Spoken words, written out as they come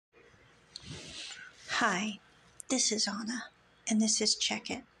Hi, this is Anna, and this is Check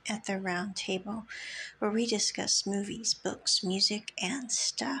It at the Round Table, where we discuss movies, books, music, and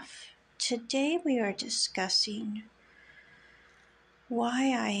stuff. Today we are discussing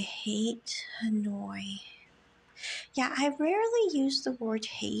why I hate Hanoi. Yeah, I rarely use the word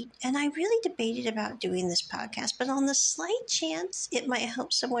hate, and I really debated about doing this podcast, but on the slight chance it might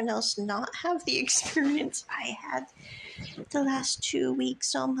help someone else not have the experience I had the last 2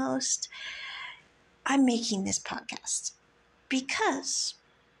 weeks almost, I'm making this podcast because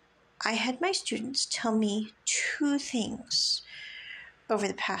I had my students tell me two things over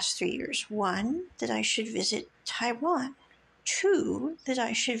the past 3 years. One, that I should visit Taiwan. Two, that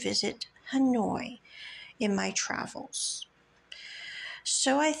I should visit Hanoi in my travels.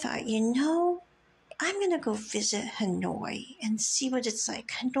 So I thought, I'm going to go visit Hanoi and see what it's like.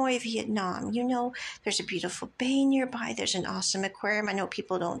 Hanoi, Vietnam. There's a beautiful bay nearby. There's an awesome aquarium. I know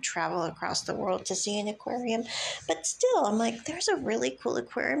people don't travel across the world to see an aquarium, but still, I'm like, there's a really cool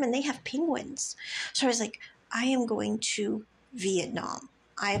aquarium and they have penguins. So I was like, I am going to Vietnam.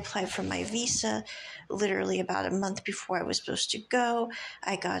 I applied for my visa literally about a month before I was supposed to go.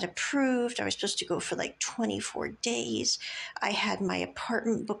 I got approved. I was supposed to go for like 24 days. I had my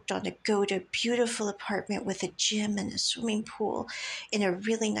apartment booked on a beautiful apartment with a gym and a swimming pool in a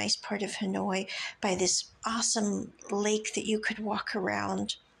really nice part of Hanoi by this awesome lake that you could walk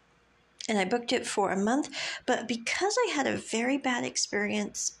around. And I booked it for a month. But because I had a very bad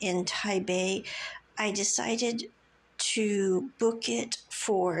experience in Taipei, I decided to book it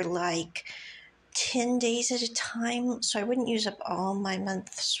for like 10 days at a time, so I wouldn't use up all my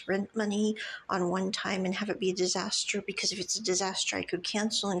month's rent money on one time and have it be a disaster, because if it's a disaster, I could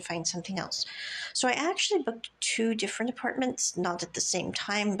cancel and find something else. So I actually booked 2 different apartments, not at the same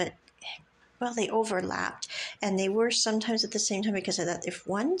time, but they overlapped, and they were sometimes at the same time because I thought if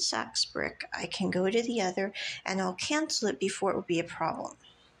one sacks brick, I can go to the other and I'll cancel it before it would be a problem.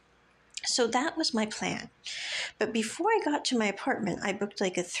 So that was my plan. But before I got to my apartment, I booked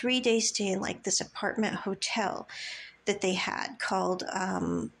like a 3-day stay in like this apartment hotel that they had called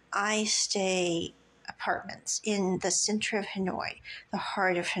I Stay Apartments in the center of Hanoi, the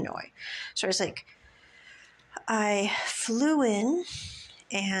heart of Hanoi. So I flew in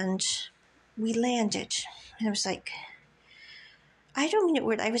and we landed. And I was like, I don't mean it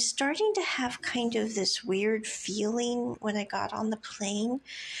weird. I was starting to have kind of this weird feeling when I got on the plane,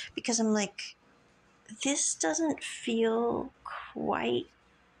 because I'm like, this doesn't feel quite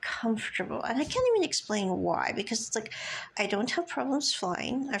comfortable. And I can't even explain why, because it's like, I don't have problems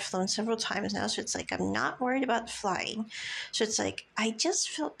flying. I've flown several times now, so it's like, I'm not worried about flying. So it's like, I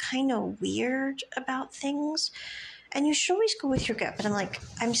just felt kind of weird about things. And you should always go with your gut. But I'm like,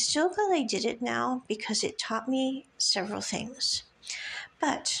 I'm still glad I did it now because it taught me several things.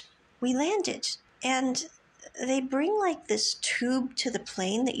 But we landed, and they bring like this tube to the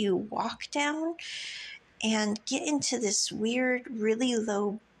plane that you walk down and get into this weird, really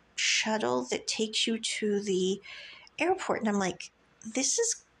low shuttle that takes you to the airport. And I'm like, this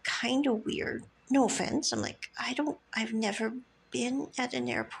is kind of weird. No offense. I'm like, I've never been at an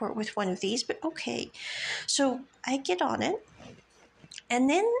airport with one of these, but okay. So I get on it, and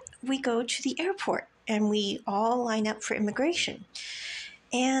then we go to the airport and we all line up for immigration.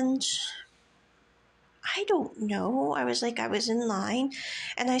 And I don't know. I was in line,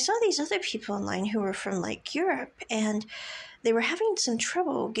 and I saw these other people in line who were from like Europe, and they were having some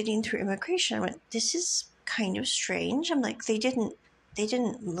trouble getting through immigration. I went, this is kind of strange. I'm like, they didn't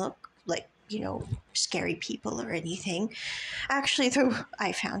look like, scary people or anything. Actually, though,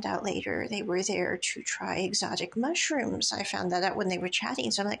 I found out later they were there to try exotic mushrooms. I found that out when they were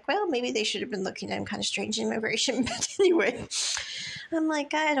chatting. So I'm like, well, maybe they should have been looking at him kind of strange in immigration. But anyway, I'm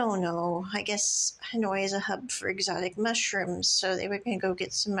like, I don't know. I guess Hanoi is a hub for exotic mushrooms. So they were going to go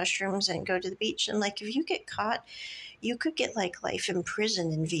get some mushrooms and go to the beach. And like, if you get caught, you could get like life in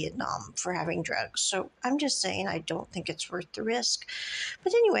prison in Vietnam for having drugs. So I'm just saying, I don't think it's worth the risk.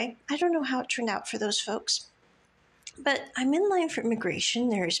 But anyway, I don't know how it turned out for those folks. But I'm in line for immigration.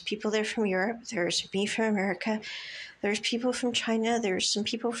 There's people there from Europe. There's me from America. There's people from China. There's some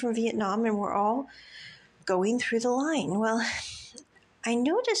people from Vietnam, and we're all going through the line. Well, I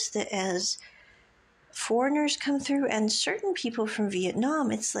noticed that as foreigners come through and certain people from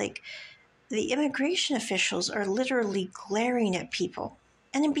Vietnam, it's like the immigration officials are literally glaring at people.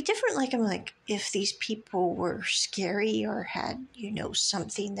 And it'd be different, like, I'm like, if these people were scary or had,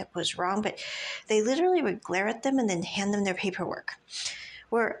 something that was wrong, but they literally would glare at them and then hand them their paperwork.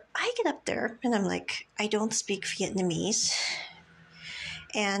 Where I get up there and I'm like, I don't speak Vietnamese.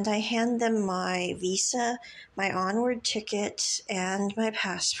 And I hand them my visa, my onward ticket, and my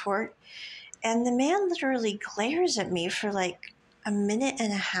passport. And the man literally glares at me for like a minute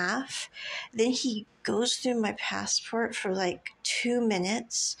and a half. Then he goes through my passport for like 2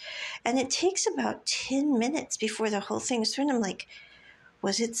 minutes. And it takes about 10 minutes before the whole thing's through. And I'm like,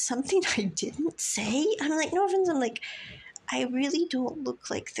 was it something I didn't say? I'm like, no offense. I'm like, I really don't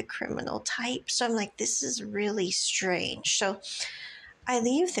look like the criminal type. So I'm like, this is really strange. So I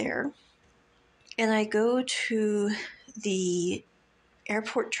leave there and I go to the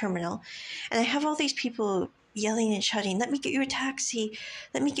airport terminal, and I have all these people yelling and shouting, let me get you a taxi,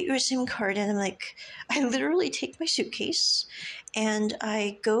 let me get you a SIM card. And I'm like, I literally take my suitcase and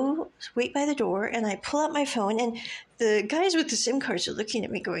I go wait by the door and I pull out my phone, and the guys with the SIM cards are looking at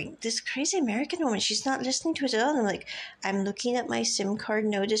me going, this crazy American woman, she's not listening to us at all. And I'm like, I'm looking at my SIM card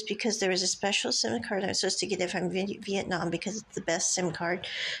notice because there was a special SIM card I'm supposed to get if I'm in Vietnam because it's the best SIM card.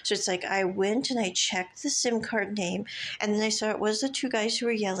 So it's like I went and I checked the SIM card name, and then I saw it was the two guys who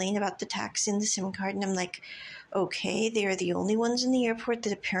were yelling about the taxi and the SIM card. And I'm like, okay, they are the only ones in the airport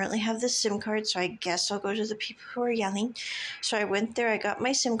that apparently have the SIM card, so I guess I'll go to the people who are yelling. So I went there, I got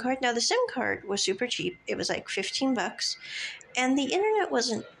my SIM card. Now the SIM card was super cheap. It was like $15. And the internet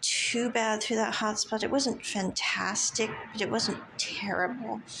wasn't too bad through that hotspot. It wasn't fantastic, but it wasn't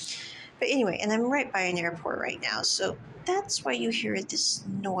terrible. But anyway, and I'm right by an airport right now, so that's why you hear this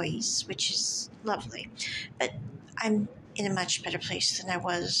noise, which is lovely. But I'm in a much better place than I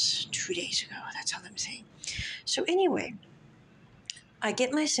was 2 days ago. That's all I'm saying. So anyway, I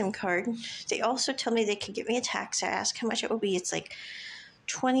get my SIM card. They also tell me they can get me a taxi. I ask how much it will be. It's like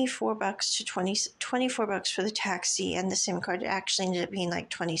 $24 to $24 for the taxi, and the SIM card actually ended up being like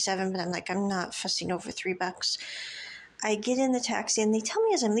 27, but I'm like, I'm not fussing over $3. I get in the taxi and they tell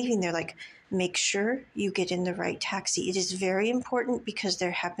me as I'm leaving, they're like, make sure you get in the right taxi. It is very important because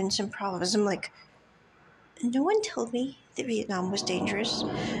there have been some problems. I'm like, no one told me that Vietnam was dangerous.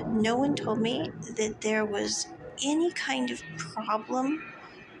 No one told me that there was any kind of problem.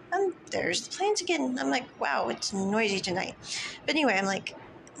 There's the planes again. I'm like, wow, it's noisy tonight. But anyway, I'm like,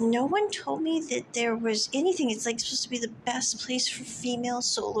 no one told me that there was anything. It's like supposed to be the best place for female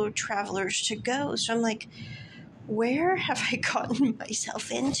solo travelers to go. So I'm like, where have I gotten myself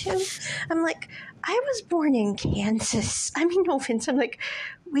into? I'm like, I was born in Kansas. I mean, no offense. I'm like,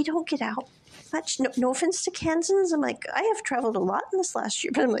 we don't get out much. No offense to Kansans. I'm like, I have traveled a lot in this last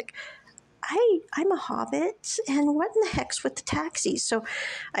year, but I'm like, I'm a hobbit, and what in the heck's with the taxis? So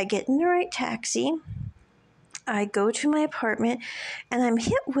I get in the right taxi. I go to my apartment, and I'm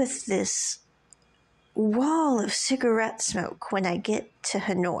hit with this wall of cigarette smoke when I get to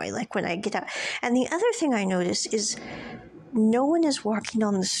Hanoi, like when I get out. And the other thing I notice is no one is walking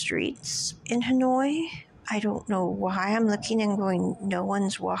on the streets in Hanoi. I don't know why. I'm looking and going, no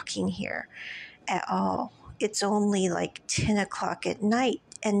one's walking here at all. It's only like 10 o'clock at night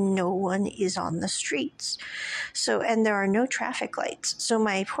and no one is on the streets. So, and there are no traffic lights. So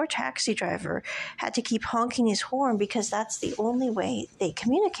my poor taxi driver had to keep honking his horn because that's the only way they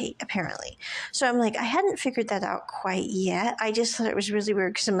communicate, apparently. So I'm like, I hadn't figured that out quite yet. I just thought it was really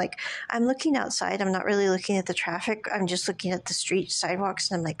weird because I'm like, I'm looking outside. I'm not really looking at the traffic. I'm just looking at the street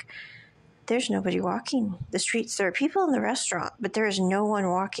sidewalks. And I'm like, there's nobody walking the streets. There are people in the restaurant, but there is no one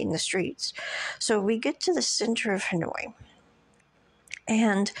walking the streets. So we get to the center of Hanoi.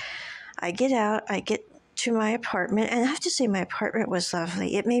 And I get out, I get to my apartment, and I have to say my apartment was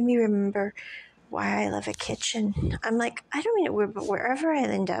lovely. It made me remember why I love a kitchen. I'm like, I don't mean it weird, but wherever I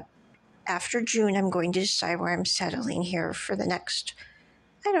end up after June, I'm going to decide where I'm settling here for the next,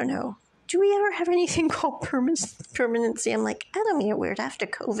 I don't know. Do we ever have anything called permanency? I'm like, I don't mean it weird. After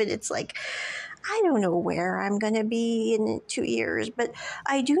COVID, it's like, I don't know where I'm going to be in 2 years, but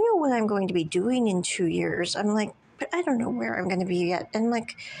I do know what I'm going to be doing in 2 years. I'm like, but I don't know where I'm going to be yet. And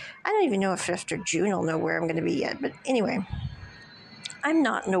like, I don't even know if after June I'll know where I'm going to be yet. But anyway, I'm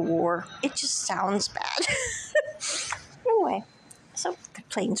not in a war. It just sounds bad. Anyway, so the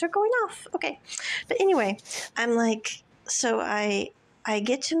planes are going off. Okay. But anyway, I'm like, so I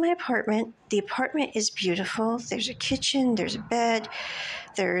get to my apartment. The apartment is beautiful. There's a kitchen, there's a bed,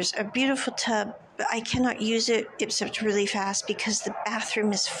 there's a beautiful tub. But I cannot use it except really fast because the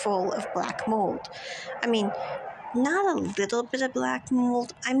bathroom is full of black mold. I mean, not a little bit of black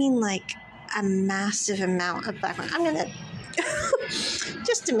mold. I mean like a massive amount of black mold. I'm going to,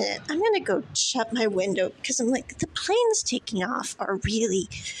 just a minute. I'm going to go shut my window because I'm like, the planes taking off are really,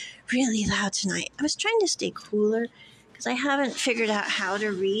 really loud tonight. I was trying to stay cooler because I haven't figured out how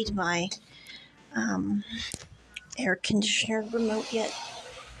to read my air conditioner remote yet.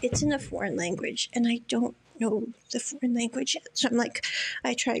 It's in a foreign language and I don't know the foreign language yet. So I'm like,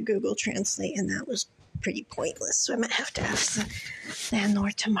 I tried Google Translate and that was pretty pointless. So I might have to ask the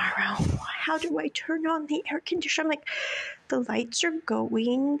landlord tomorrow, how do I turn on the air conditioner? I'm like, the lights are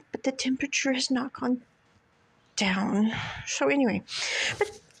going, but the temperature has not gone down. So anyway,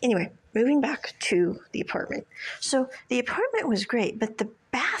 moving back to the apartment. So the apartment was great, but the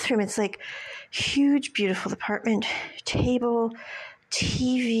bathroom, it's like huge, beautiful apartment, table,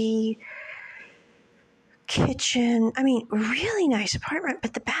 TV, kitchen. I mean, really nice apartment,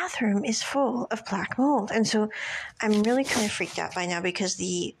 but the bathroom is full of black mold. And so I'm really kind of freaked out by now because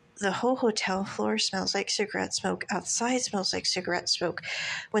the whole hotel floor smells like cigarette smoke. Outside smells like cigarette smoke.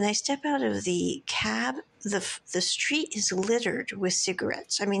 When I step out of the cab, the street is littered with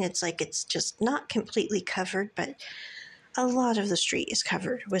cigarettes. I mean, it's like it's just not completely covered, but a lot of the street is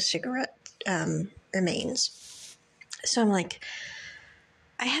covered with cigarette remains. So I'm like,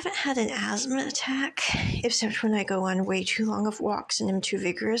 I haven't had an asthma attack, except when I go on way too long of walks and am too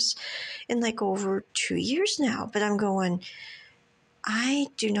vigorous, in like over 2 years now. But I'm going, I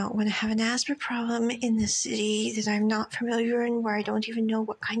do not want to have an asthma problem in this city that I'm not familiar in, where I don't even know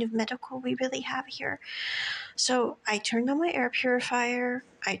what kind of medical we really have here. So I turned on my air purifier.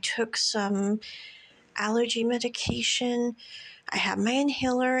 I took some allergy medication. I have my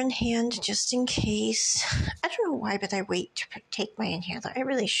inhaler in hand just in case. I don't know why, but I wait to take my inhaler. I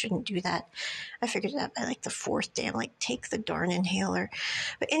really shouldn't do that. I figured it out by like the fourth day. I'm like, take the darn inhaler.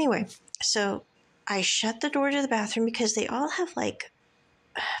 But anyway, so I shut the door to the bathroom because they all have like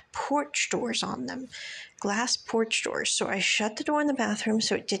porch doors on them, glass porch doors. So I shut the door in the bathroom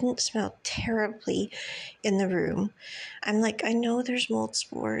so it didn't smell terribly in the room. I'm like, I know there's mold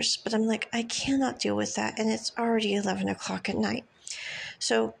spores, but I'm like, I cannot deal with that. And it's already 11 o'clock at night.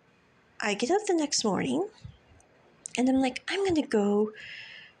 So I get up the next morning and I'm like, I'm going to go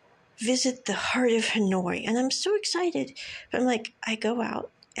visit the heart of Hanoi. And I'm so excited. But I'm like, I go out.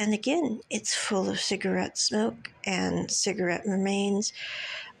 And again, it's full of cigarette smoke and cigarette remains.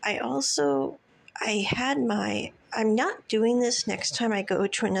 I'm not doing this next time I go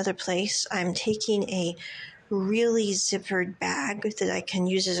to another place. I'm taking a really zippered bag that I can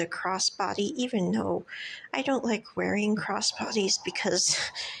use as a crossbody, even though I don't like wearing crossbodies because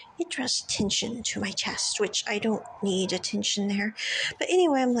it draws attention to my chest, which I don't need attention there. But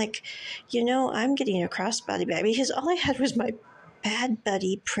anyway, I'm like, I'm getting a crossbody bag because all I had was my Bad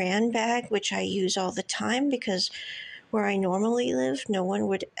Buddy Pran bag, which I use all the time because where I normally live, no one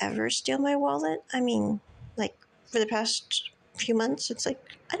would ever steal my wallet. I mean, like for the past few months, it's like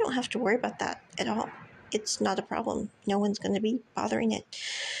I don't have to worry about that at all. It's not a problem. No one's going to be bothering it.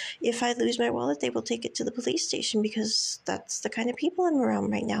 If I lose my wallet, they will take it to the police station because that's the kind of people I'm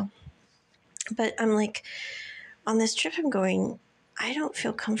around right now. But I'm like, on this trip I'm going, I don't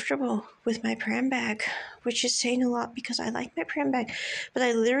feel comfortable with my pram bag, which is saying a lot because I like my pram bag. But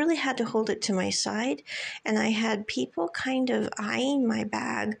I literally had to hold it to my side, and I had people kind of eyeing my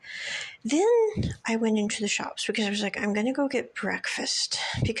bag. Then I went into the shops because I was like, I'm going to go get breakfast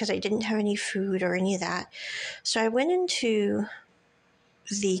because I didn't have any food or any of that. So I went into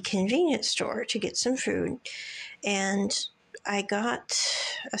the convenience store to get some food, and I got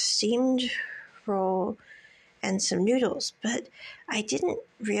a steamed roll and some noodles, but I didn't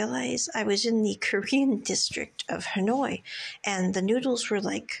realize I was in the Korean district of Hanoi, and the noodles were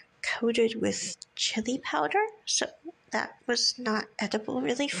like coated with chili powder, so that was not edible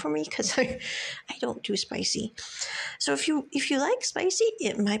really for me because I don't do spicy. So if you like spicy,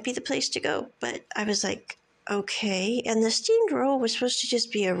 it might be the place to go. But I was like, okay. And the steamed roll was supposed to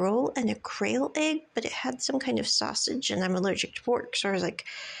just be a roll and a quail egg, but it had some kind of sausage, and I'm allergic to pork, so I was like,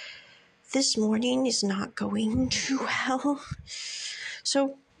 this morning is not going too well.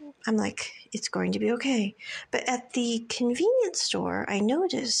 So I'm like, it's going to be okay. But at the convenience store, I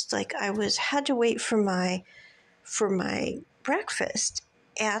noticed like I had to wait for my breakfast,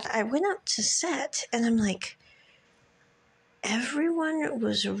 and I went up to set, and I'm like, everyone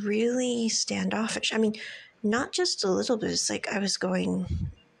was really standoffish. I mean, not just a little bit. It's like I was going,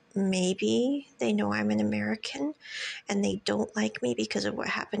 maybe they know I'm an American and they don't like me because of what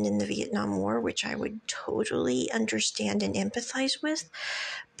happened in the Vietnam War, which I would totally understand and empathize with.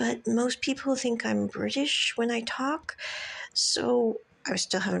 But most people think I'm British when I talk, so I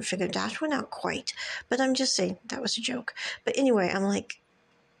still haven't figured that one out quite. But I'm just saying, that was a joke. But anyway, I'm like,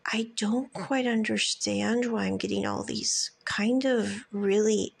 I don't quite understand why I'm getting all these kind of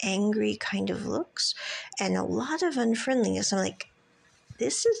really angry kind of looks and a lot of unfriendliness. I'm like,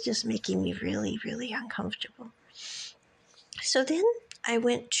 this is just making me really, really uncomfortable. So then I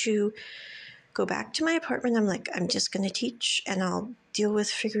went to go back to my apartment. I'm like, I'm just going to teach and I'll deal with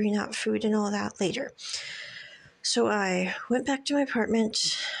figuring out food and all that later. So I went back to my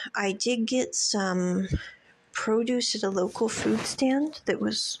apartment. I did get some produce at a local food stand that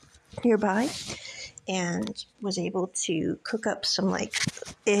was nearby and was able to cook up some like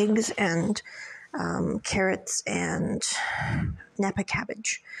eggs and carrots and Napa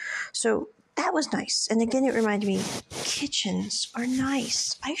cabbage. So that was nice. And again, it reminded me kitchens are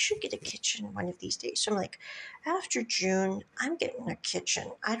nice. I should get a kitchen one of these days. So I'm like, after June, I'm getting a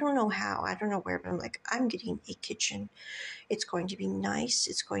kitchen. I don't know how, I don't know where, but I'm like, I'm getting a kitchen. It's going to be nice.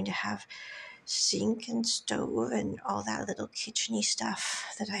 It's going to have sink and stove and all that little kitcheny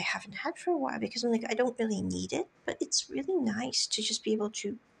stuff that I haven't had for a while because I'm like, I don't really need it, but it's really nice to just be able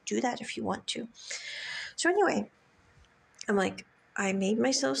to do that if you want to. So anyway, I'm like, I made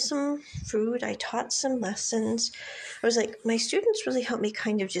myself some food. I taught some lessons. I was like, my students really helped me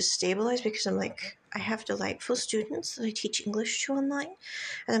kind of just stabilize because I'm like, I have delightful students that I teach English to online.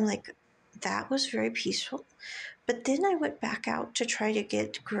 And I'm like, that was very peaceful. But then I went back out to try to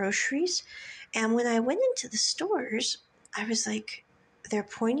get groceries. And when I went into the stores, I was like, they're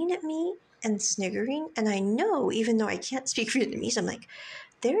pointing at me and sniggering. And I know, even though I can't speak Vietnamese, I'm like,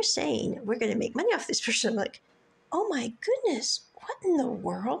 they're saying we're going to make money off this person. I'm like, oh my goodness, what in the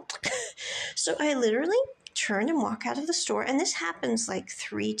world? So I literally turn and walk out of the store. And this happens like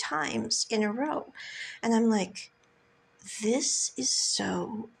 3 times in a row. And I'm like, this is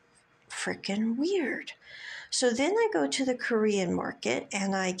so freaking weird. So then I go to the Korean market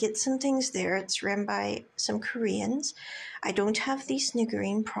and I get some things there. It's run by some Koreans. I don't have the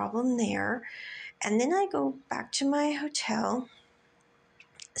sniggering problem there. And then I go back to my hotel.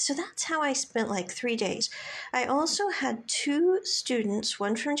 So that's how I spent like 3 days. I also had 2 students,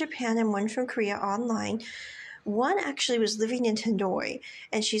 one from Japan and one from Korea, online. One actually was living in Hanoi,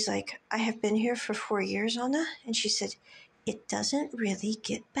 and she's like, I have been here for 4 years, Anna. And she said, it doesn't really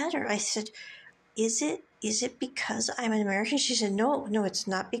get better. I said, is it because I'm an American? She said, no, it's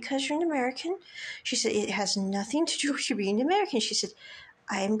not because you're an American. She said, it has nothing to do with you being American. She said,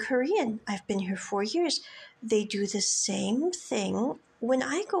 I am Korean. I've been here 4 years. They do the same thing when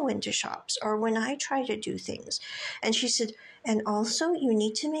I go into shops or when I try to do things. And she said, and also you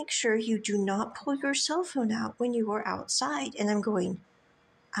need to make sure you do not pull your cell phone out when you are outside. And I'm going,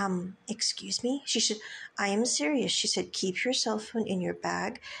 excuse me? She said, I am serious. She said, keep your cell phone in your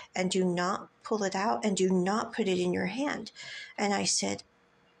bag and do not pull it out and do not put it in your hand. And I said,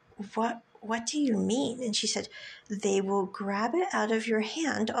 what do you mean? And she said, they will grab it out of your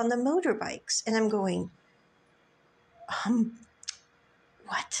hand on the motorbikes. And I'm going,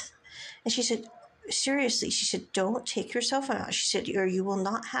 what? And she said, seriously, she said, don't take your cell phone out. She said, or you will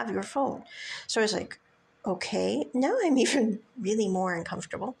not have your phone. So I was like, okay, now I'm even really more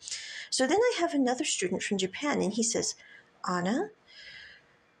uncomfortable. So then I have another student from Japan, and he says, Anna,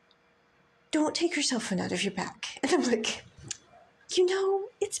 don't take your cell phone out of your bag. And I'm like,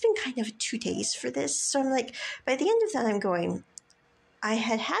 it's been kind of 2 days for this. So I'm like, by the end of that, I'm going, I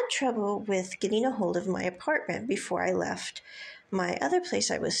had trouble with getting a hold of my apartment before I left my other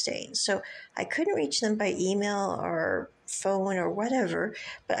place I was staying. So I couldn't reach them by email or phone or whatever.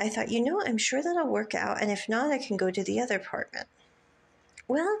 But I thought, I'm sure that'll work out. And if not, I can go to the other apartment.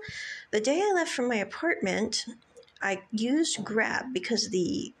 Well, the day I left from my apartment, I used Grab because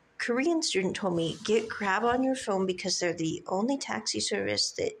the Korean student told me, get Grab on your phone because they're the only taxi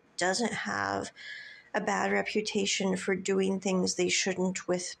service that doesn't have a bad reputation for doing things they shouldn't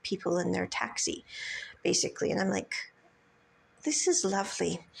with people in their taxi, basically. And I'm like, this is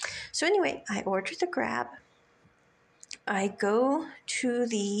lovely. So anyway, I ordered the Grab. I go to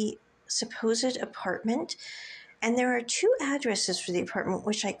the supposed apartment, and there are 2 addresses for the apartment,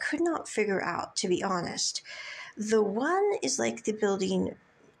 which I could not figure out, to be honest. The one is like the building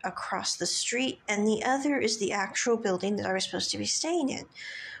across the street, and the other is the actual building that I was supposed to be staying in.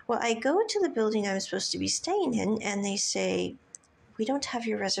 Well, I go to the building I'm supposed to be staying in, and they say, we don't have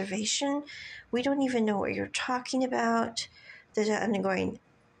your reservation. We don't even know what you're talking about. And I'm going,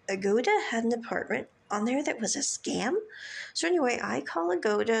 Agoda had an apartment on there that was a scam? So anyway, I call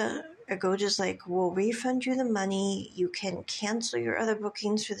Agoda. Agoda's like, we'll refund you the money. You can cancel your other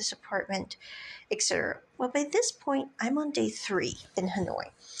bookings for this apartment, etc. Well, by this point, I'm on day 3 in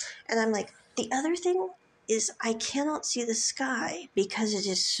Hanoi. And I'm like, the other thing is I cannot see the sky because it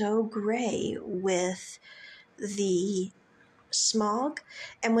is so gray with the smog.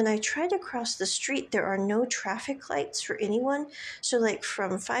 And when I try to cross the street, there are no traffic lights for anyone. So like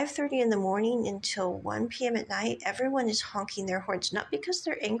from 5:30 in the morning until 1 p.m. at night, everyone is honking their horns, not because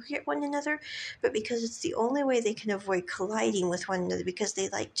they're angry at one another, but because it's the only way they can avoid colliding with one another, because they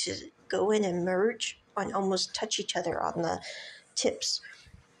like to go in and merge and almost touch each other on the tips.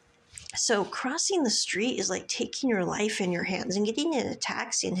 So crossing the street is like taking your life in your hands, and getting in a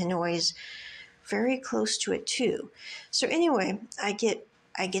taxi in Hanoi is very close to it too. So anyway, I get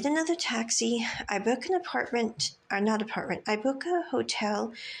another taxi. I book an apartment, or not apartment. I book a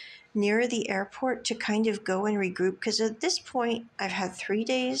hotel near the airport to kind of go and regroup, because at this point I've had 3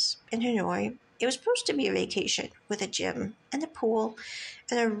 days in Hanoi. It was supposed to be a vacation with a gym and a pool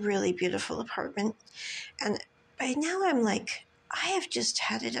and a really beautiful apartment. And by now I'm like, I have just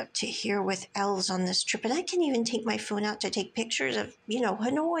had it up to here with L's on this trip, and I can't even take my phone out to take pictures of,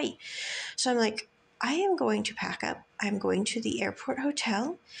 Hanoi. So I'm like, I am going to pack up. I'm going to the airport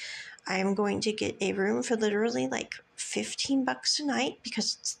hotel. I am going to get a room for literally like $15 a night,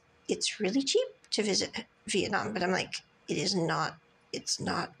 because it's really cheap to visit Vietnam. But I'm like, it's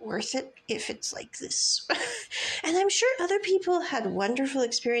not worth it if it's like this. And I'm sure other people had wonderful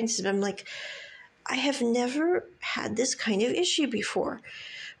experiences, but I'm like, I have never had this kind of issue before.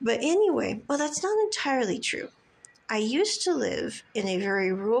 But anyway, well, that's not entirely true. I used to live in a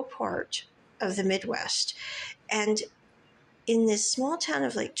very rural part of the Midwest, and in this small town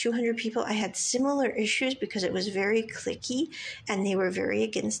of like 200 people, I had similar issues because it was very cliquey and they were very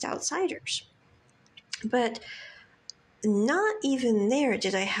against outsiders. But not even there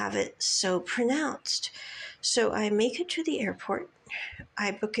did I have it so pronounced. So I make it to the airport.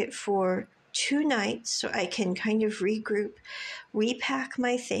 I book it for 2 nights so I can kind of regroup, repack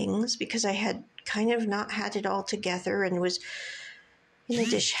my things, because I had kind of not had it all together and was in a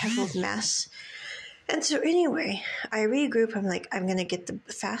disheveled mess. And so anyway, I regroup. I'm like, I'm going to get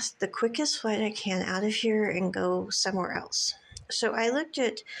the quickest flight I can out of here and go somewhere else. So I looked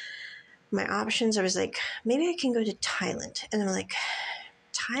at my options. I was like, maybe I can go to Thailand. And I'm like,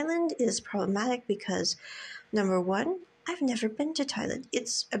 Thailand is problematic because, number one, I've never been to Thailand.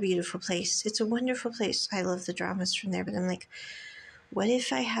 It's a beautiful place. It's a wonderful place. I love the dramas from there. But I'm like, what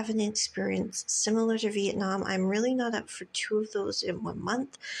if I have an experience similar to Vietnam? I'm really not up for 2 of those in 1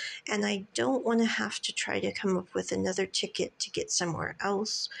 month, and I don't want to have to try to come up with another ticket to get somewhere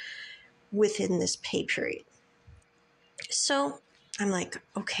else within this pay period. So I'm like,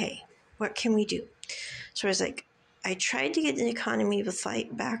 okay, what can we do? So I was like, I tried to get an economy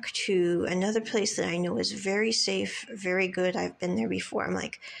flight back to another place that I know is very safe, very good. I've been there before. I'm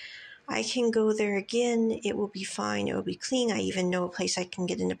like, I can go there again. It will be fine. It will be clean. I even know a place I can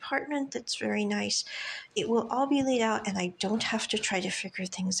get an apartment that's very nice. It will all be laid out, and I don't have to try to figure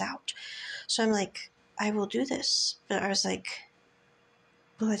things out. So I'm like, I will do this. But I was like,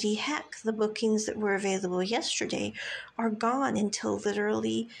 bloody heck, the bookings that were available yesterday are gone until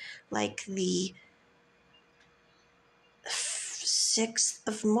literally like the 6th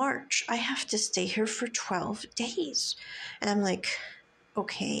of March. I have to stay here for 12 days. And I'm like,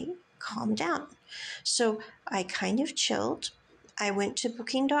 okay, calm down. So I kind of chilled. I went to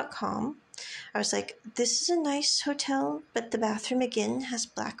booking.com. I was like, this is a nice hotel, but the bathroom again has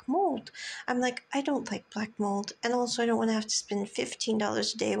black mold. I'm like, I don't like black mold. And also I don't want to have to spend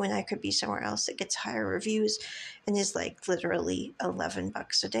 $15 a day when I could be somewhere else that gets higher reviews and is like literally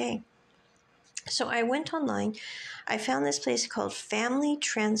 $11 a day. So I went online. I found this place called Family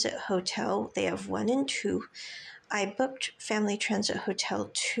Transit Hotel. They have 1 and 2. I booked Family Transit Hotel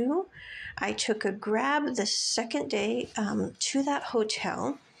 2. I took a Grab the second day to that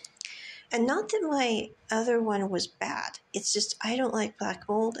hotel. And not that my other one was bad. It's just I don't like black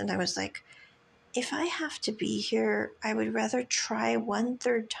mold. And I was like, if I have to be here, I would rather try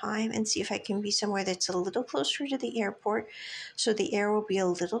 1/3 time and see if I can be somewhere that's a little closer to the airport so the air will be a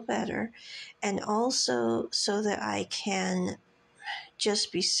little better. And also so that I can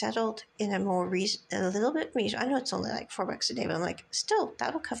just be settled in a little bit reasonable. I know it's only like $4 a day, but I'm like, still,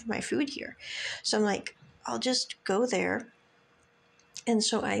 that'll cover my food here. So I'm like, I'll just go there. And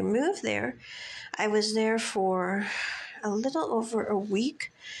so I moved there. I was there for a little over a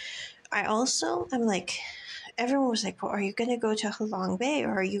week. I'm like, everyone was like, well, are you going to go to Halong Bay,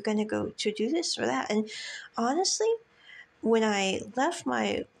 or are you going to go to do this or that? And honestly, when I left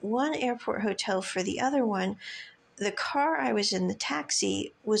my one airport hotel for the other one, the car I was in, the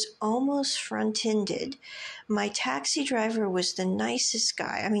taxi, was almost front-ended. My taxi driver was the nicest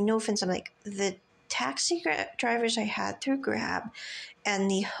guy. I mean, no offense. I'm like, the taxi drivers I had through Grab and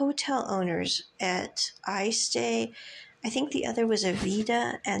the hotel owners at iStay, I think the other was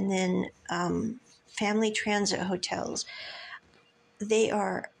Avida, and then Family Transit Hotels. They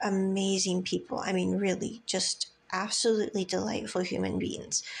are amazing people. I mean, really, just absolutely delightful human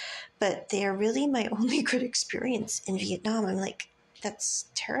beings. But they are really my only good experience in Vietnam. I'm like, that's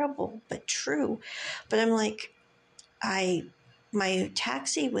terrible, but true. But I'm like, I my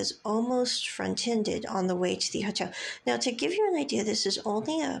taxi was almost front-ended on the way to the hotel. Now, to give you an idea, this is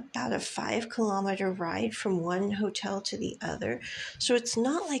only about a 5-kilometer ride from one hotel to the other. So it's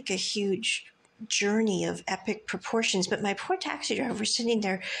not like a huge journey of epic proportions. But my poor taxi driver was sitting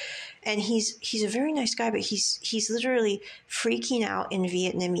there, and he's a very nice guy, but he's literally freaking out in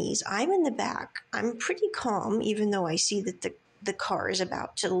Vietnamese. I'm in the back. I'm pretty calm, even though I see that the car is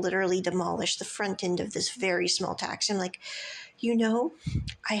about to literally demolish the front end of this very small taxi. I'm like,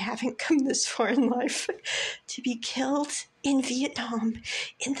 I haven't come this far in life to be killed in Vietnam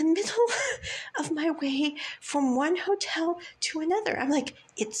in the middle of my way from one hotel to another. I'm like,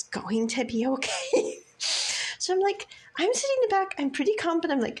 it's going to be okay. So I'm like, I'm sitting in the back. I'm pretty calm,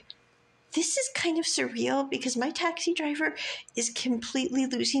 but I'm like, this is kind of surreal because my taxi driver is completely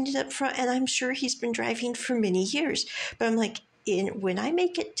losing it up front, and I'm sure he's been driving for many years. But I'm like, when I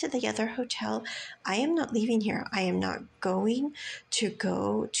make it to the other hotel, I am not leaving here. I am not going to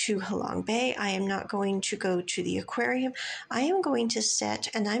go to Halong Bay. I am not going to go to the aquarium. I am going to sit,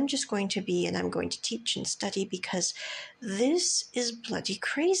 and I'm just going to be, and I'm going to teach and study because this is bloody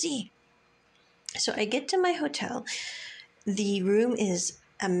crazy. So I get to my hotel. The room is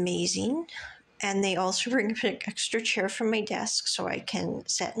amazing, and they also bring an extra chair from my desk so I can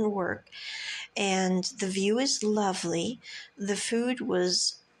sit and work. And the view is lovely. The food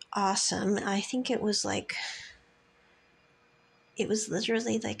was awesome. I think it was literally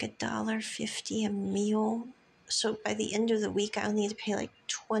like $1.50 a meal. So by the end of the week, I only had to pay like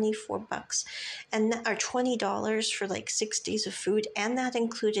 $24 or $20 for like 6 days of food. And that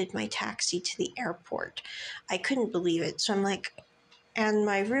included my taxi to the airport. I couldn't believe it. So I'm like, and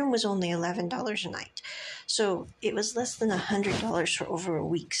my room was only $11 a night. So it was less than $100 for over a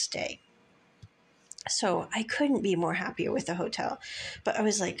week's stay. So I couldn't be more happier with the hotel. But I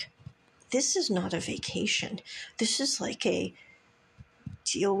was like, this is not a vacation. This is like a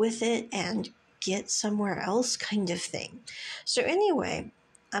deal with it and get somewhere else kind of thing. So anyway,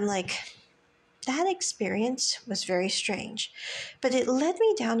 I'm like, that experience was very strange. But it led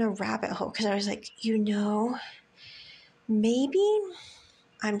me down a rabbit hole because I was like, maybe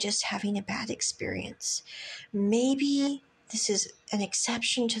I'm just having a bad experience. Maybe this is an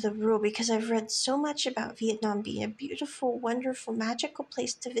exception to the rule because I've read so much about Vietnam being a beautiful, wonderful, magical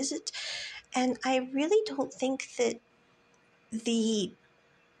place to visit. And I really don't think that the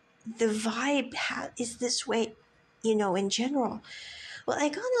vibe is this way, in general. Well, I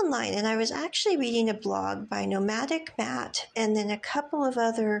got online and I was actually reading a blog by Nomadic Matt and then a couple of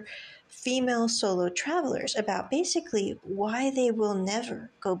other female solo travelers about basically why they will never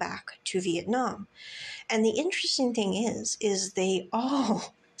go back to Vietnam. And the interesting thing is they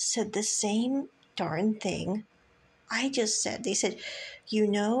all said the same darn thing I just said. They said,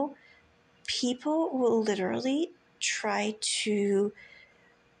 people will literally try to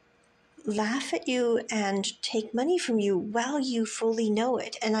laugh at you and take money from you while you fully know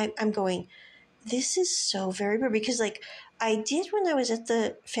it. And I'm going, this is so very weird because I did when I was at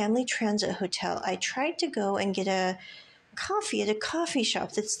the Family Transit Hotel. I tried to go and get a coffee at a coffee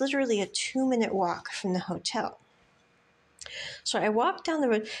shop that's literally a 2-minute walk from the hotel. So I walked down the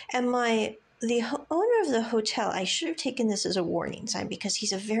road, and the owner of the hotel, I should have taken this as a warning sign because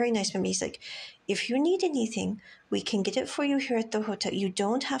he's a very nice man. He's like, if you need anything, we can get it for you here at the hotel. You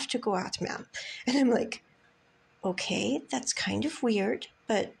don't have to go out, ma'am. And I'm like, okay, that's kind of weird,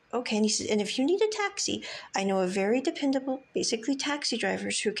 but okay. And he said, and if you need a taxi, I know a very dependable, basically taxi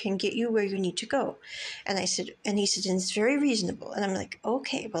drivers who can get you where you need to go. And he said, and it's very reasonable. And I'm like,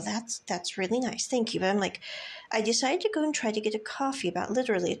 okay, well, that's really nice. Thank you. But I'm like, I decided to go and try to get a coffee about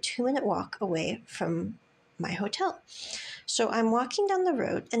literally a 2-minute walk away from my hotel. So I'm walking down the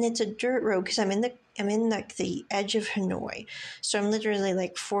road, and it's a dirt road because I'm in the edge of Hanoi. So I'm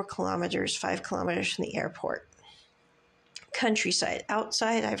literally 5 kilometers from the airport. Countryside.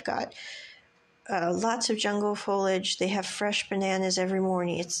 Outside, I've got lots of jungle foliage. They have fresh bananas every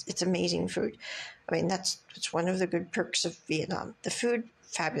morning. It's amazing food. I mean, it's one of the good perks of Vietnam. The food,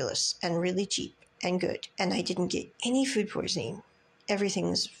 fabulous and really cheap and good. And I didn't get any food poisoning.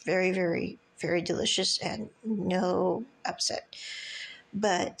 Everything's very, very, very delicious and no upset.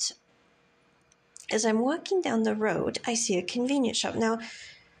 But as I'm walking down the road, I see a convenience shop. Now,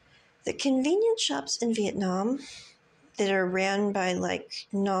 the convenience shops in Vietnam that are ran by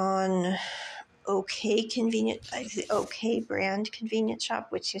non-OK convenient, the OK brand convenience shop,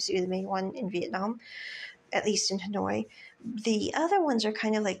 which is the main one in Vietnam, at least in Hanoi. The other ones are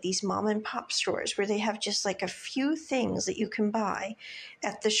kind of like these mom and pop stores where they have just a few things that you can buy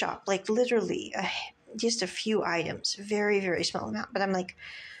at the shop, literally just a few items, very, very small amount. But I'm like,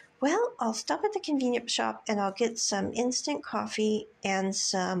 well, I'll stop at the convenience shop and I'll get some instant coffee and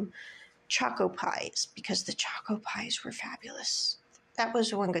some choco pies because the choco pies were fabulous. That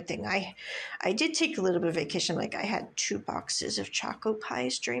was one good thing. I did take a little bit of vacation. Like I had 2 boxes of choco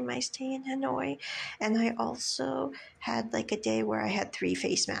pies during my stay in Hanoi. And I also had like a day where I had 3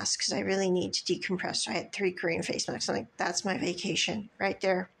 face masks because I really need to decompress. So I had 3 Korean face masks. I'm like, that's my vacation right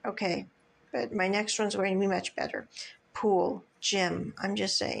there. Okay. But my next one's going to be much better. Pool, gym, I'm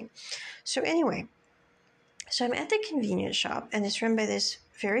just saying. So anyway, so I'm at the convenience shop and it's run by this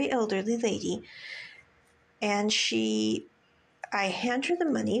very elderly lady. And I hand her the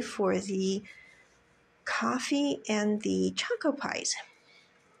money for the coffee and the choco pies.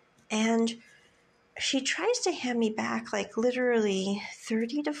 And she tries to hand me back like literally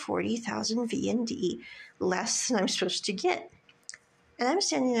 30 to 40,000 VND less than I'm supposed to get. And I'm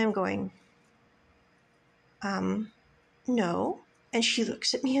standing there going, no. And she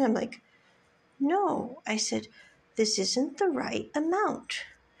looks at me and I'm like, no. I said, this isn't the right amount.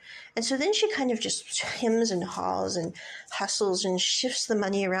 And so then she kind of just hems and haws and hustles and shifts the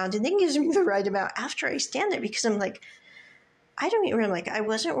money around and then gives me the right amount after I stand there because I'm like, I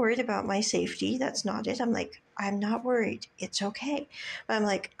wasn't worried about my safety. That's not it. I'm like, I'm not worried. It's okay. But I'm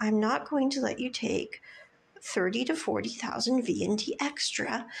like, I'm not going to let you take 30 to 40,000 VND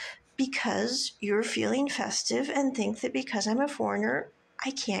extra because you're feeling festive and think that because I'm a foreigner,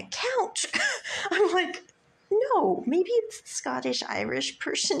 I can't count. I'm like, no, maybe it's the Scottish Irish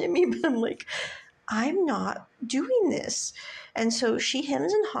person in me, but I'm like, I'm not doing this. And so she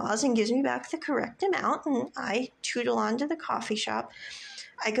hems and haws and gives me back the correct amount, and I tootle on to the coffee shop.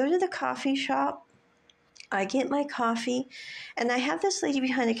 I go to the coffee shop, I get my coffee, and I have this lady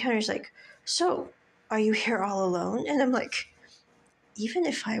behind the counter who's like, so, are you here all alone? And I'm like, even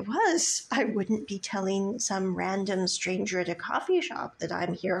if I was, I wouldn't be telling some random stranger at a coffee shop that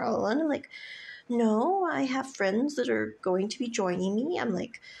I'm here all alone. I'm like, no, I have friends that are going to be joining me. I'm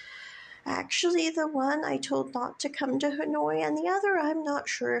like, actually, the one I told not to come to Hanoi, and the other, I'm not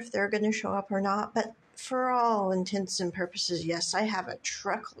sure if they're going to show up or not. But for all intents and purposes, yes, I have a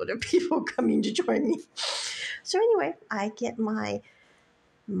truckload of people coming to join me. So anyway, I get my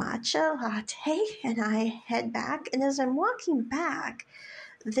matcha latte and I head back. And as I'm walking back,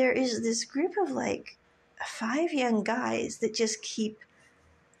 there is this group of like 5 young guys that just keep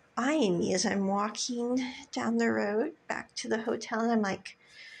eyeing me as I'm walking down the road back to the hotel. And I'm like,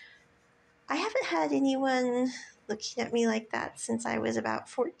 I haven't had anyone looking at me like that since I was about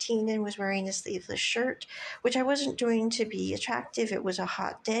 14 and was wearing a sleeveless shirt, which I wasn't doing to be attractive. It was a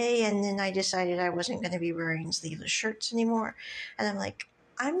hot day, and then I decided I wasn't going to be wearing sleeveless shirts anymore. And I'm like,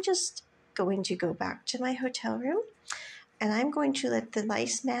 I'm just going to go back to my hotel room, and I'm going to let the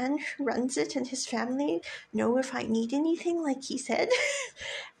nice man who runs it and his family know if I need anything, like he said.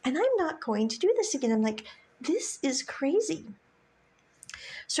 And I'm not going to do this again. I'm like, this is crazy.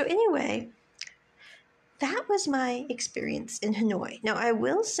 So anyway, that was my experience in Hanoi. Now, I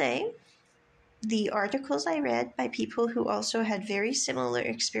will say the articles I read by people who also had very similar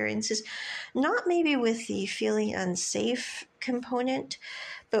experiences, not maybe with the feeling unsafe component,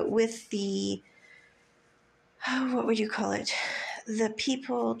 but with the, what would you call it? The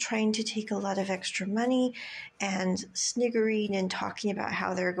people trying to take a lot of extra money and sniggering and talking about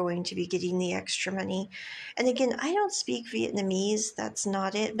how they're going to be getting the extra money. And again, I don't speak Vietnamese, that's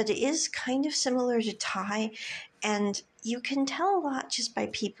not it, but it is kind of similar to Thai. And you can tell a lot just by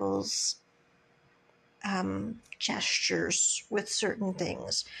people's gestures with certain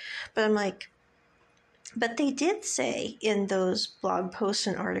things. But I'm like, but they did say in those blog posts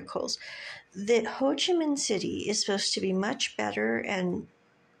and articles that Ho Chi Minh City is supposed to be much better and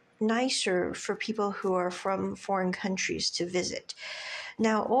nicer for people who are from foreign countries to visit.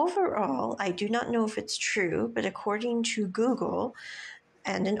 Now, overall, I do not know if it's true, but according to Google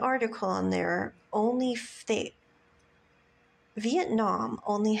and an article on there, Vietnam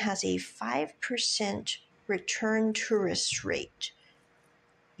only has a 5% return tourist rate.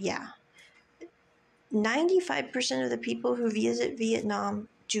 Yeah. 95% of the people who visit Vietnam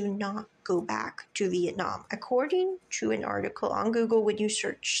do not go back to Vietnam, according to an article on Google when you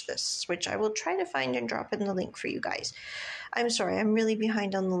search this, which I will try to find and drop in the link for you guys. I'm sorry, I'm really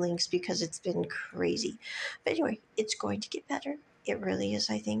behind on the links because it's been crazy. But anyway, it's going to get better. It really is,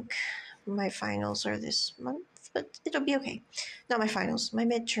 I think. My finals are this month, but it'll be okay. Not my finals, my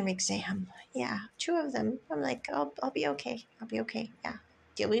midterm exam. Yeah, 2 of them. I'm like, I'll be okay. I'll be okay. Yeah.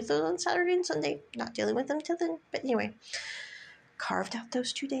 Deal with those on Saturday and Sunday. Not dealing with them till then. But anyway, carved out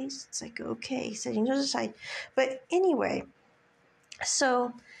those 2 days. It's like, okay, setting those aside. But anyway,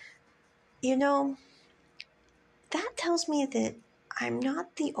 so, that tells me that I'm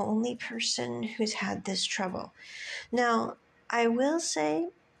not the only person who's had this trouble. Now, I will say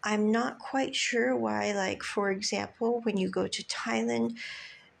I'm not quite sure why, like, for example, when you go to Thailand,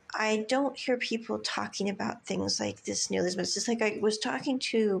 I don't hear people talking about things like this nearly as much. It's like I was talking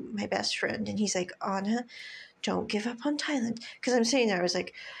to my best friend, and he's like, Anna, don't give up on Thailand. Because I'm saying that, I was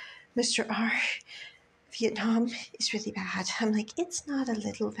like, Mr. R, Vietnam is really bad. I'm like, it's not a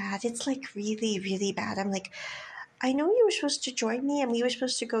little bad. It's like really, really bad. I'm like, I know you were supposed to join me and we were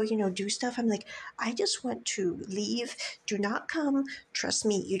supposed to go, do stuff. I'm like, I just want to leave. Do not come. Trust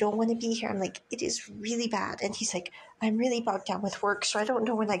me, you don't want to be here. I'm like, it is really bad. And he's like, I'm really bogged down with work, so I don't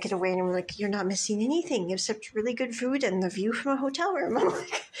know when I get away. And I'm like, you're not missing anything except really good food and the view from a hotel room. I'm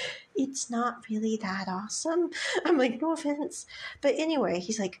like, it's not really that awesome. I'm like, no offense. But anyway,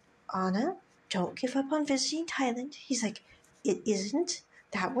 he's like, Anna, don't give up on visiting Thailand. He's like, it isn't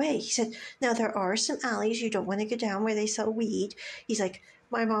that way. He said, now there are some alleys you don't want to go down where they sell weed. He's like,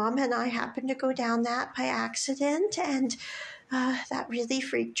 my mom and I happened to go down that by accident, and that really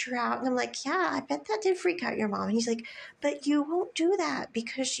freaked her out. And I'm like, yeah, I bet that did freak out your mom. And he's like, but you won't do that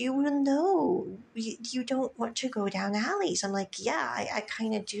because you will know you don't want to go down alleys. I'm like, yeah, I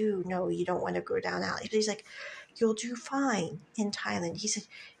kind of do know you don't want to go down alleys. But he's like, you'll do fine in Thailand. He said,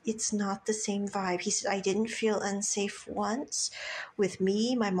 it's not the same vibe. He said, I didn't feel unsafe once with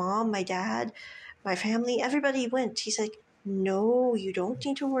me, my mom, my dad, my family. Everybody went. He's like, no, you don't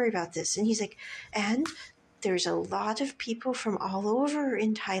need to worry about this. And he's like, and there's a lot of people from all over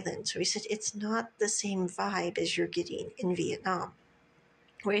in Thailand. So he said, it's not the same vibe as you're getting in Vietnam.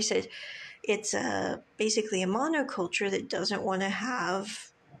 Where he said, it's basically a monoculture that doesn't want to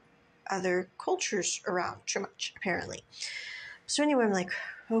have other cultures around too much, apparently. So anyway, I'm like,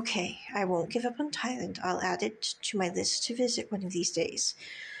 okay, I won't give up on Thailand. I'll add it to my list to visit one of these days.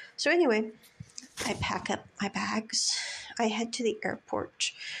 So anyway, I pack up my bags. I head to the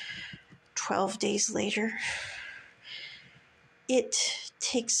airport. 12 days later, it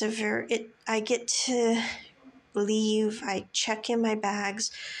takes I get to leave. I check in my bags.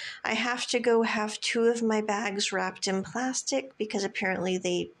 I have to go have 2 of my bags wrapped in plastic because apparently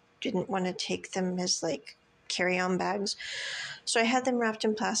they didn't want to take them as like carry-on bags. So I had them wrapped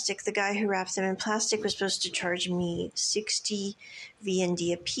in plastic. The guy who wrapped them in plastic was supposed to charge me 60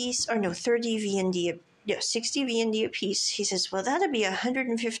 VND a piece, or no, 30 VND 60 VND a piece. He says, well, that'd be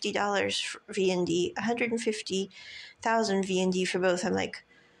 $150 for VND, 150,000 VND for both. I'm like,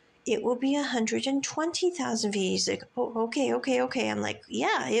 it will be 120,000 VND. He's like, oh, okay. I'm like,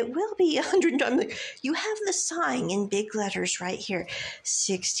 yeah, it will be 100. I'm like, you have the sign in big letters right here,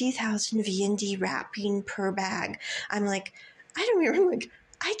 60,000 VND wrapping per bag. I'm like, I don't remember. I'm like,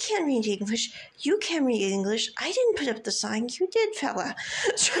 I can't read English. You can read English. I didn't put up the sign. You did, fella.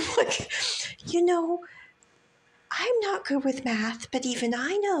 So I'm like, I'm not good with math, but even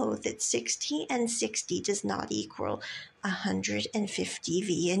I know that 60 and 60 does not equal 150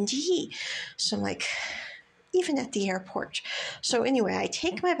 VND. So I'm like, even at the airport. So anyway, I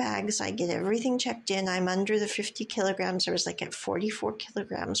take my bags, I get everything checked in. I'm under the 50 kilograms. I was like at 44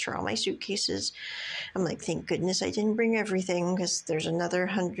 kilograms for all my suitcases. I'm like, thank goodness I didn't bring everything because there's another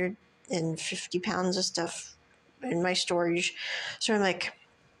 150 pounds of stuff in my storage. So I'm like,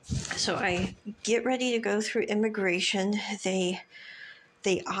 so I get ready to go through immigration. They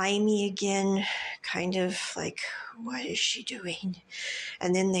eye me again, kind of like, what is she doing?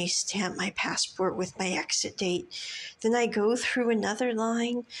 And then they stamp my passport with my exit date. Then I go through another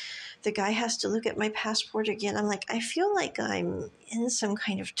line. The guy has to look at my passport again. I'm like, I feel like I'm in some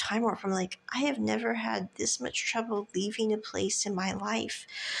kind of time warp. I'm like, I have never had this much trouble leaving a place in my life.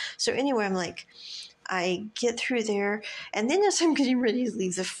 So anyway, I'm like, I get through there, and then as I'm getting ready to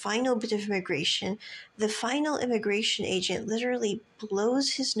leave the final bit of immigration, the final immigration agent literally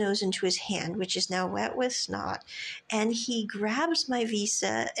blows his nose into his hand, which is now wet with snot, and he grabs my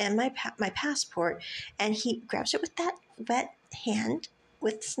visa and my passport, and he grabs it with that wet hand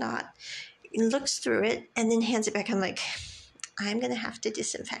with snot, and looks through it, and then hands it back. I'm like, I'm going to have to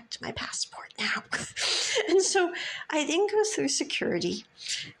disinfect my passport now. And so I then go through security,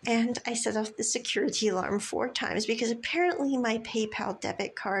 and I set off the security alarm 4 times because apparently my PayPal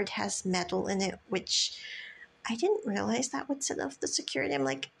debit card has metal in it, which I didn't realize that would set off the security. I'm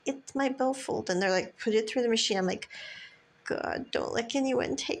like, it's my billfold. And they're like, put it through the machine. I'm like, God, don't let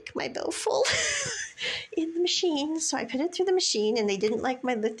anyone take my billfold in the machine. So I put it through the machine, and they didn't like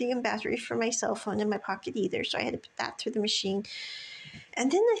my lithium battery for my cell phone in my pocket either. So I had to put that through the machine.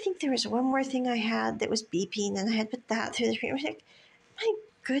 And then I think there was one more thing I had that was beeping, and I had to put that through the machine. I was like, my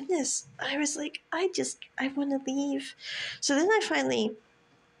goodness. I was like, I want to leave. So then I finally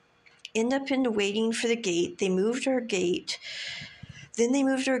end up waiting for the gate. They moved our gate. Then they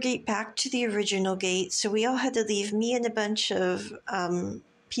moved our gate back to the original gate, so we all had to leave, me and a bunch of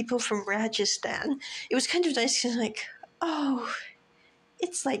people from Rajasthan. It was kind of nice because like, oh,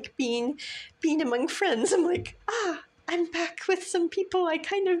 it's like being among friends. I'm like, I'm back with some people I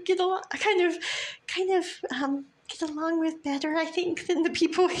kind of get along, get along with better, I think, than the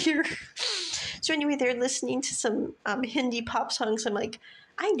people here. So anyway, they're listening to some Hindi pop songs. I'm like,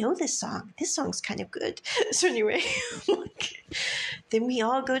 I know this song. This song's kind of good. So anyway, then we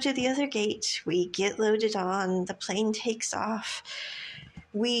all go to the other gate. We get loaded on. The plane takes off.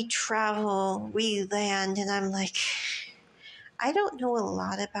 We travel. We land. And I'm like, I don't know a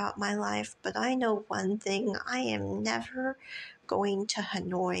lot about my life, but I know one thing. I am never going to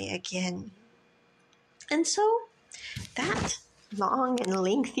Hanoi again. And so that long and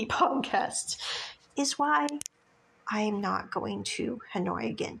lengthy podcast is why I am not going to Hanoi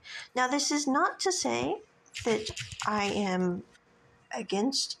again. Now, this is not to say that I am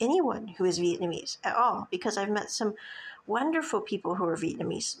against anyone who is Vietnamese at all, because I've met some wonderful people who are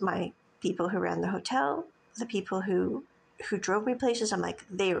Vietnamese. My people who ran the hotel, the people who drove me places, I'm like,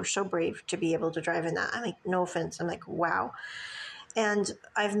 they are so brave to be able to drive in that. I'm like, no offense. I'm like, wow. And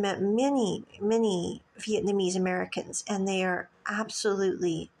I've met many, many Vietnamese Americans, and they are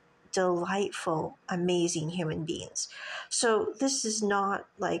absolutely delightful, amazing human beings. So this is not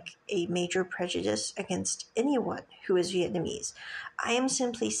like a major prejudice against anyone who is Vietnamese. I am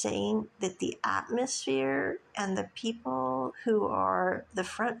simply saying that the atmosphere and the people who are the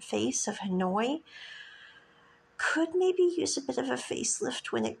front face of Hanoi could maybe use a bit of a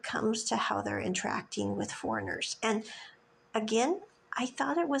facelift when it comes to how they're interacting with foreigners. And again, I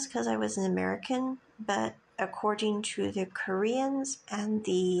thought it was because I was an American, but according to the Koreans and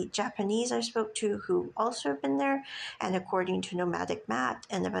the Japanese I spoke to who also have been there, and according to Nomadic Matt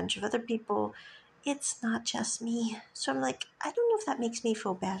and a bunch of other people, it's not just me. So I'm like, I don't know if that makes me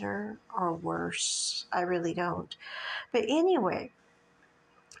feel better or worse. I really don't. But anyway,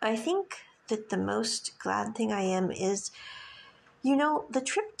 I think that the most glad thing I am is, the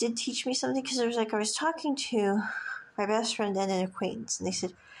trip did teach me something, because I was talking to my best friend and an acquaintance, and they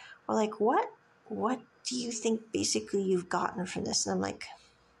said, well, like, what do you think basically you've gotten from this? And I'm like,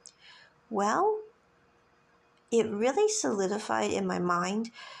 well, it really solidified in my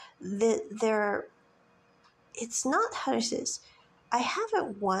mind that it's not, how to say this, I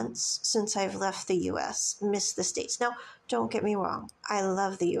haven't once since I've left the U.S. missed the States. Now, don't get me wrong. I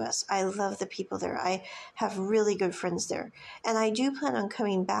love the U.S. I love the people there. I have really good friends there. And I do plan on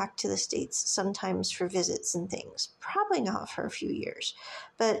coming back to the States sometimes for visits and things. Probably not for a few years.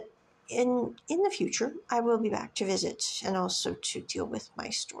 But in the future, I will be back to visit and also to deal with my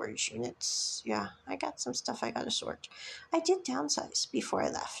storage units. Yeah, I got some stuff I got to sort. I did downsize before I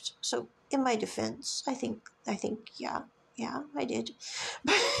left. So in my defense, I think, yeah, I did.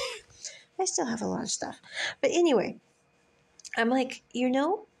 But I still have a lot of stuff. But anyway, I'm like,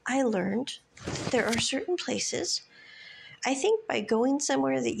 I learned there are certain places, I think by going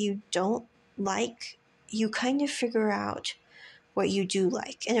somewhere that you don't like, you kind of figure out what you do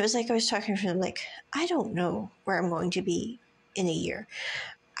like. And it was like I was talking to him, like, I don't know where I'm going to be in a year.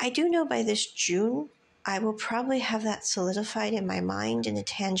 I do know by this June, I will probably have that solidified in my mind in a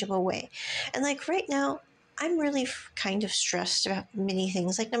tangible way. And like right now, I'm really kind of stressed about many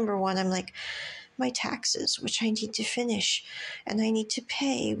things. Like number one, I'm like, my taxes, which I need to finish, and I need to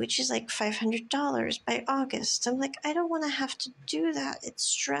pay, which is like $500 by August. I'm like, I don't want to have to do that. It's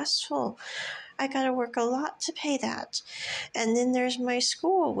stressful. I got to work a lot to pay that. And then there's my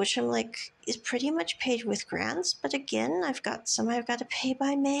school, which I'm like, is pretty much paid with grants. But again, I've got to pay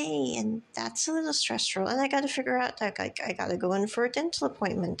by May, and that's a little stressful. And I got to figure out, like, I got to go in for a dental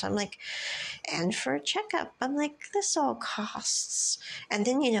appointment. I'm like, and for a checkup. I'm like, this all costs. And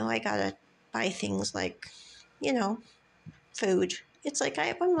then, I got to buy things like, food. It's like,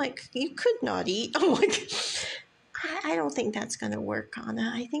 I'm like, you could not eat. I'm like, I don't think that's going to work,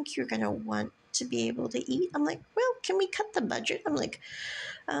 Anna. I think you're going to want to be able to eat. I'm like, well, can we cut the budget? I'm like,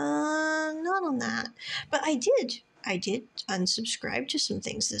 not on that. But I did unsubscribe to some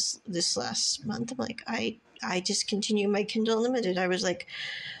things this last month. I'm like, I discontinued my Kindle Unlimited. I was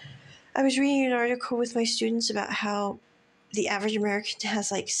reading an article with my students about how the average American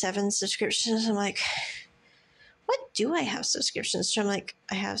has like 7 subscriptions. I'm like, what do I have subscriptions to? I'm like,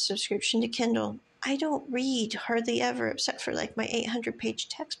 I have subscription to Kindle. I don't read hardly ever, except for like my 800-page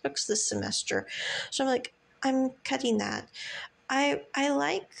textbooks this semester. So I'm like, I'm cutting that. I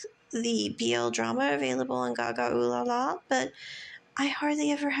like the BL drama available on Gaga Ooh La La, but I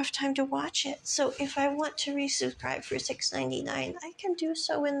hardly ever have time to watch it. So if I want to resubscribe for $6.99, I can do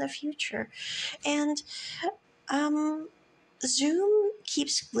so in the future. And Zoom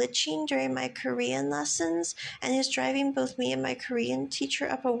keeps glitching during my Korean lessons and is driving both me and my Korean teacher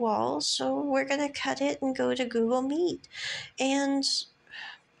up a wall. So we're going to cut it and go to Google Meet. And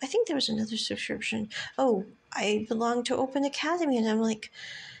I think there was another subscription. Oh, I belong to Open Academy. And I'm like,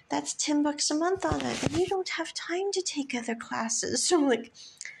 that's $10 a month on it. And you don't have time to take other classes. So I'm like,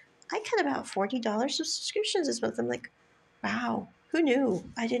 I cut about $40 of subscriptions this month. I'm like, wow, who knew?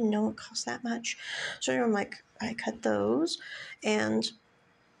 I didn't know it cost that much. So I'm like, I cut those. And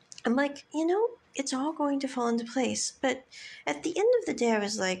I'm like, it's all going to fall into place. But at the end of the day, I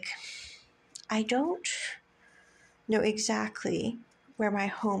was like, I don't know exactly where my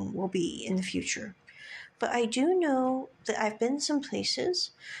home will be in the future. But I do know that I've been some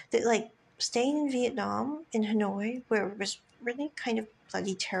places that, like, staying in Vietnam, in Hanoi, where it was really kind of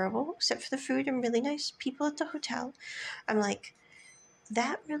bloody terrible, except for the food and really nice people at the hotel. I'm like,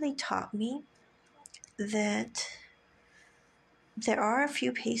 that really taught me that there are a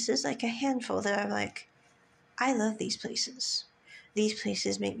few places, like a handful, that I'm like, I love these places. These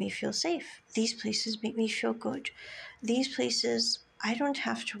places make me feel safe. These places make me feel good. These places, I don't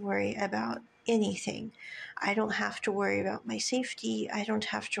have to worry about anything. I don't have to worry about my safety. I don't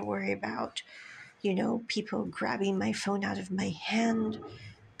have to worry about, people grabbing my phone out of my hand.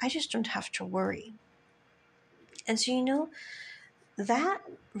 I just don't have to worry. And so, that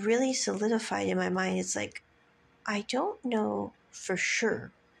really solidified in my mind. It's like, I don't know for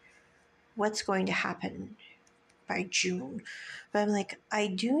sure what's going to happen by June, but I'm like, I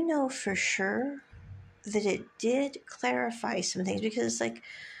do know for sure that it did clarify some things, because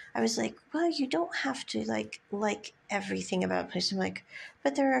I was like, well, you don't have to like everything about a place. I'm like,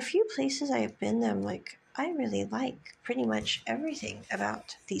 but there are a few places I have been that I'm like, I really like pretty much everything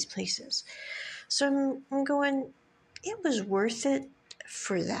about these places. So I'm going, it was worth it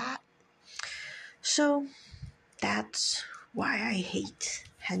for that. So that's why I hate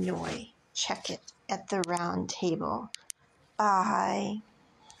Hanoi. Check it at the round table. Bye.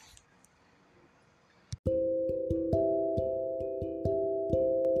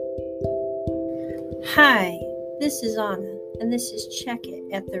 Hi, this is Anna, and this is Check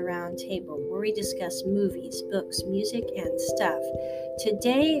It at the Round Table, where we discuss movies, books, music, and stuff.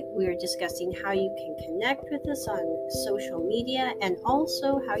 Today, we are discussing how you can connect with us on social media and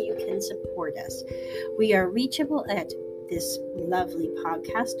also how you can support us. We are reachable at this lovely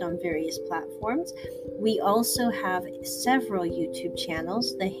podcast on various platforms. We also have several YouTube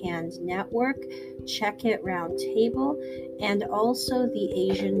channels, The Hand Network, Check It Round Table, and also the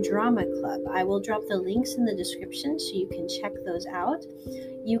Asian Drama Club. I will drop the links in the description so you can check those out.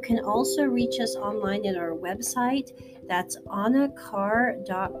 You can also reach us online at our website. That's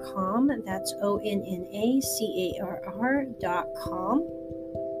onnacarr.com. That's ONNACARR.com.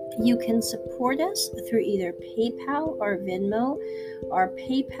 You can support us through either PayPal or Venmo. Our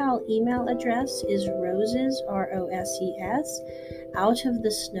PayPal email address is roses, ROSES, out of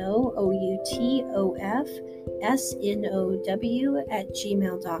the snow, OUTOF, SNOW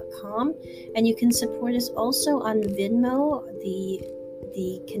 @gmail.com. And you can support us also on Venmo.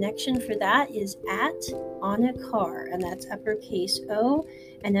 The connection for that is at Anna Carr, and that's uppercase O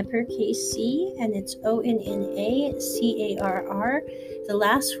and uppercase C, and it's ONNACARR. The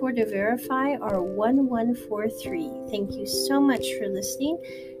last four to verify are 1143. Thank you so much for listening.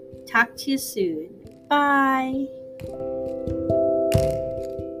 Talk to you soon. Bye.